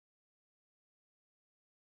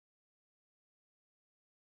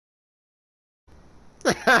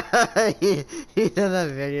You know that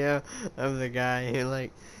video of the guy who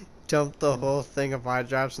like jumped the whole thing of eye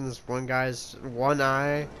drops in this one guy's one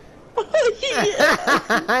eye?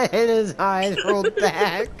 Yeah. And his eyes rolled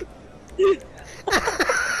back.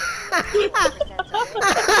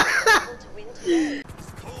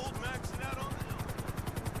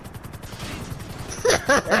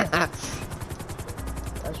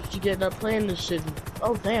 That's what you get up playing this shit.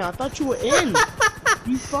 Oh damn, I thought you were in.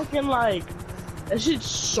 You fucking like that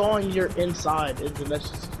shit's showing you're inside, and that's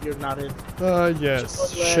just you're not in.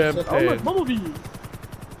 Yes, Champagne. Oh look, champagne. Bumblebee.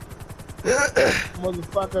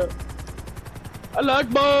 Motherfucker. I like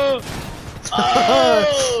ball.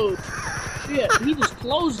 Oh shit, he just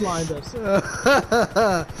clotheslined us.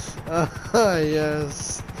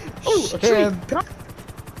 Yes. Oh, a tree.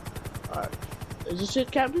 Alright. Is this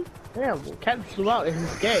shit Captain? Damn, well, Captain flew out and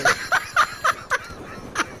he's gay.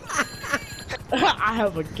 I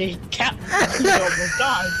have a gay Captain. He almost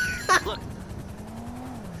died. Look.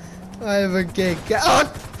 I have a gay cat.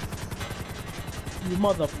 Oh! You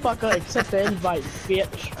motherfucker, accept the invite,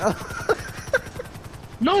 bitch.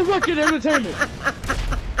 No fucking entertainment.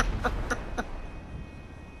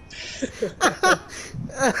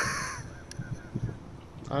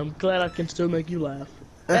 I'm glad I can still make you laugh.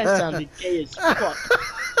 That sounded gay as fuck.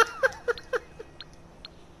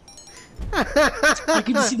 I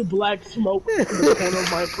can see the black smoke in the corner of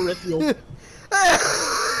my peripheral.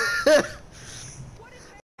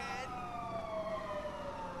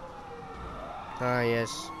 Ah,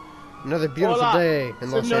 yes. Another beautiful Hola, day in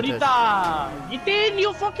Los Santos. señorita. Get in,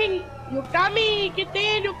 you fucking, you commie. Get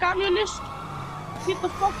in, you communist. Get the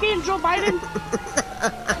fuck in, Joe Biden.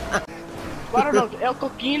 I don't know, El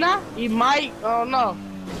Coquina? He might, oh no.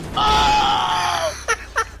 Oh!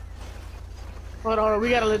 Hold on, we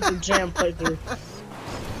gotta let the jam play through.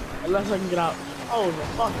 Unless I can get out. Oh the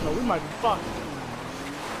fuck no, we might be fucked.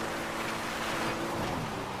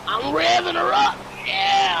 I'm revving her up!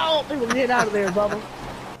 Yeah! I don't think we can get out of there, Bubba.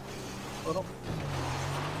 Hold on.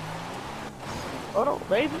 Hold on,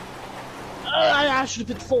 baby. I should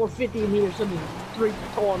have put 450 in here instead of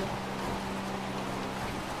 320.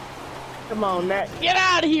 Come on, Nat. Get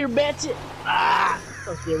out of here, Betsy! Ah!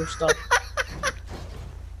 Okay, we're stuck.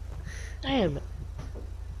 Damn it.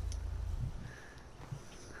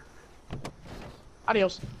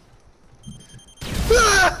 Adios.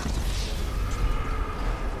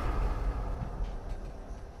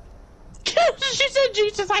 She said,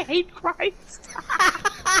 Jesus, I hate Christ.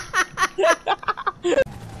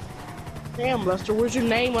 Damn, Lester, where's your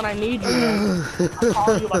name when I need you, man? I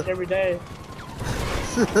call you like every day.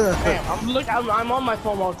 Damn, I'm on my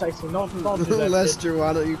phone while texting. Don't do that. Lester,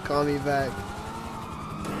 why don't you call me back?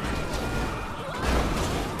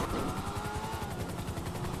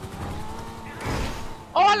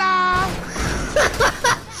 Hola!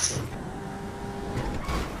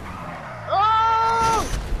 Oh!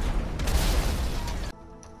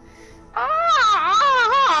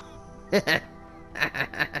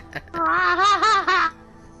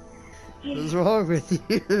 What's wrong with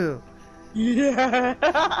you? Yeah.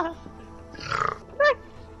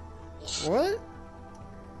 What?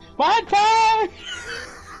 My turn! I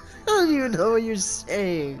don't even know what you're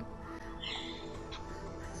saying.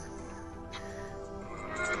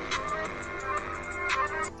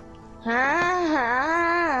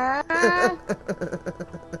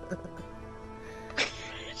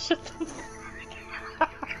 Shut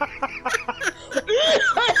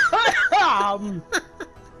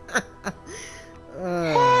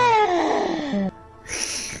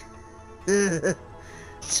the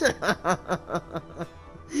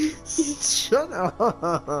Shut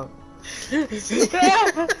up.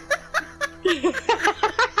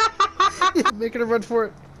 Making a run for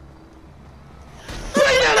it. Bring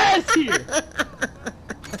that ass here!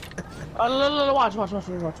 Watch.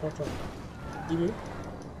 You do?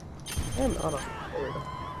 And, oh no. There we go.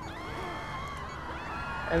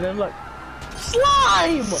 And then look.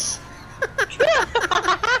 Slime!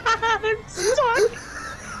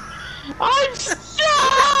 I'm stuck!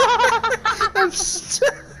 I'm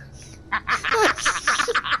stuck!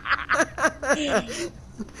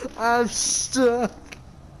 I'm stuck.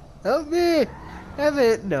 Help me!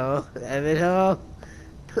 Evan, no. Evan, help.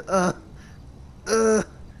 Guess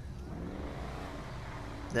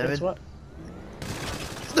Evan. what?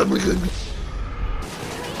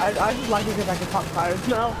 I just like it because I can pop tires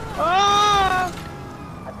now. Ah!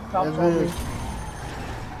 Cops on me.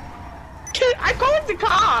 I called the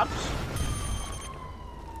cops!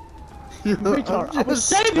 Retard, I was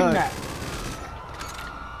saving that!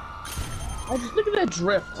 Oh, just look at that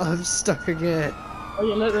drift. I'm stuck again. Oh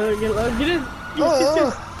yeah, let get in.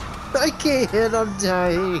 Oh, I can't hit, I'm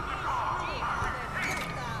dying.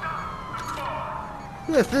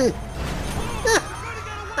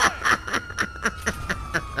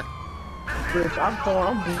 Bitch, I'm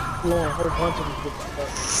blowing a whole bunch of these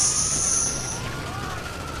bitches.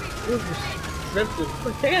 This is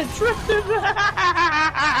drifted. I drifted!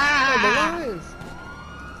 I'm alive.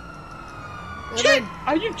 Shit!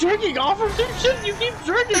 Are you jerking off or some shit? You keep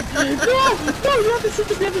jerking! No! No! You have to sit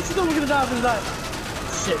them, we're gonna die, we're gonna die.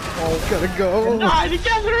 Shit, oh. Gotta go. Die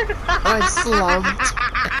together! I slumped.